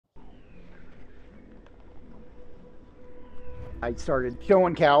I started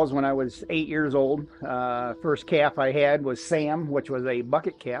showing cows when I was 8 years old. First calf I had was Sam, which was a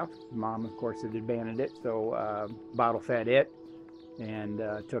bucket calf. Mom, of course, had abandoned it, so bottle fed it and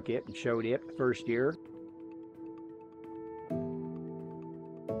took it and showed it the first year.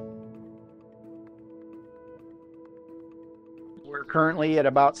 We're currently at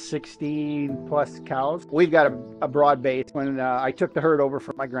about 60 plus cows. We've got a broad base. When I took the herd over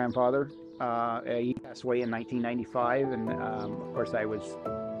from my grandfather, he passed away in 1995, and of course I was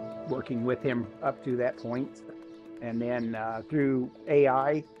working with him up to that point. And then through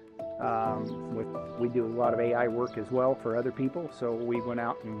AI, we do a lot of AI work as well for other people. So we went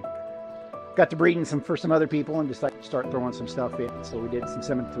out and got to breeding for some other people and decided to start throwing some stuff in. So we did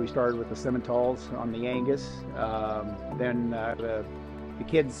we started with the Simmentals on the Angus. Then the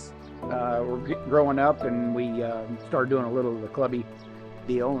kids were growing up, and we started doing a little of the clubby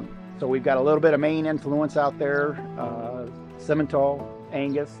deal. And so we've got a little bit of Maine influence out there, Simmental,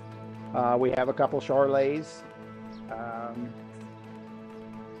 Angus. We have a couple Charolais. I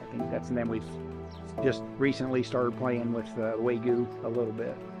think that's, and then we've just recently started playing with the Wagyu a little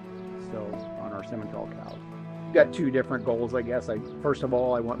bit. So on our Simmental cows, we've got two different goals, I guess. First of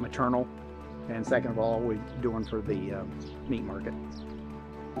all, I want maternal, and second of all, we're doing for the meat market,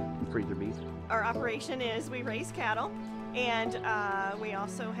 freezer beef. Our operation is we raise cattle, and we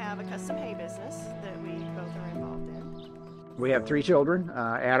also have a custom hay business that we both are involved in. We have 3 children,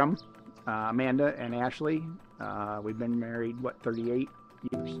 Adam, Amanda, and Ashley. We've been married, 38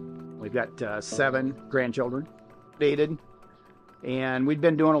 years. We've got 7 grandchildren, dated. And we'd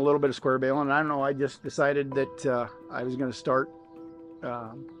been doing a little bit of square bailing, and I don't know, I just decided that I was going to start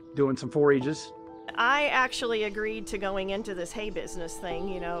doing some forages. I actually agreed to going into this hay business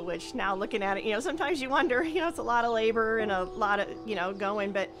thing, which now looking at it, sometimes you wonder, it's a lot of labor and a lot of,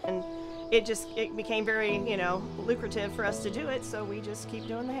 going, but and it became very, lucrative for us to do it, so we just keep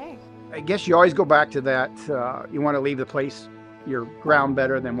doing the hay. I guess you always go back to that, you want to leave the place, your ground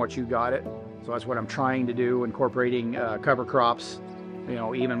better than what you got it. So that's what I'm trying to do, incorporating cover crops.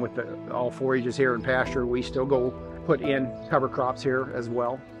 Even with all forages here in pasture, we still go put in cover crops here as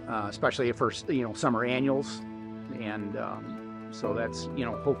well, especially for summer annuals. And so that's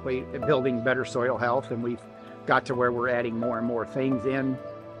hopefully building better soil health. And we've got to where we're adding more and more things in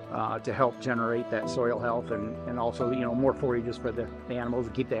to help generate that soil health, and also more forages for the animals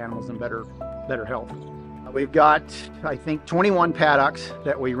and keep the animals in better health. We've got, I think, 21 paddocks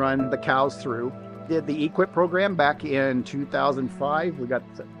that we run the cows through. Did the EQIP program back in 2005. We got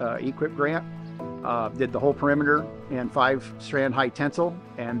the EQIP grant. Did the whole perimeter in 5-strand high tensile,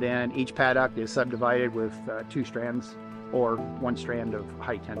 and then each paddock is subdivided with 2 strands or 1 strand of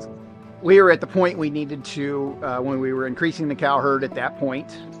high tensile. We were at the point we needed to, when we were increasing the cow herd at that point,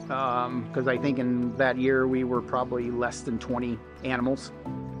 because I think in that year we were probably less than 20 animals.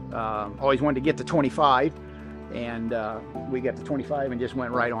 Always wanted to get to 25, and we got to 25 and just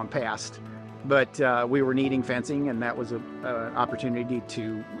went right on past. But we were needing fencing, and that was an opportunity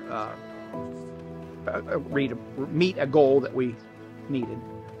to meet a goal that we needed.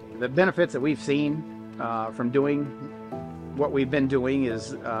 The benefits that we've seen from doing what we've been doing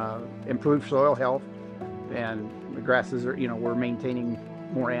is improved soil health, and the grasses are, we're maintaining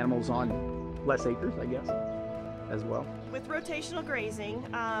more animals on less acres, I guess, as well. With rotational grazing,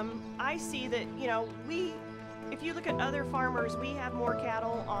 I see that, if you look at other farmers, we have more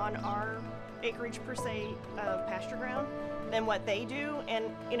cattle on our acreage per se of pasture ground than what they do. And,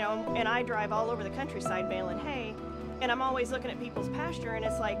 and I drive all over the countryside baling hay, and I'm always looking at people's pasture, and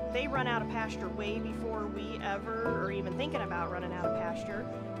it's like they run out of pasture way before we ever are even thinking about running out of pasture.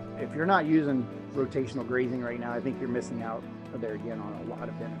 If you're not using rotational grazing right now, I think you're missing out there again on a lot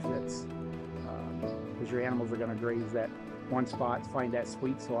of benefits. Because your animals are going to graze that one spot, find that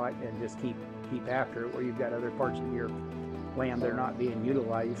sweet spot, and just keep after it, where you've got other parts of your land that are not being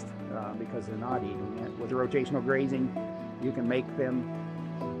utilized because they're not eating it. With the rotational grazing, you can make them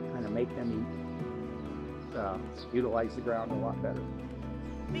utilize the ground a lot better.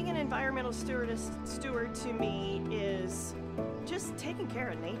 Being an environmental steward to me is just taking care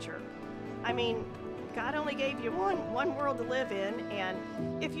of nature. I mean, God only gave you one world to live in, and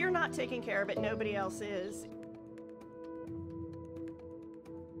if you're not taking care of it, nobody else is.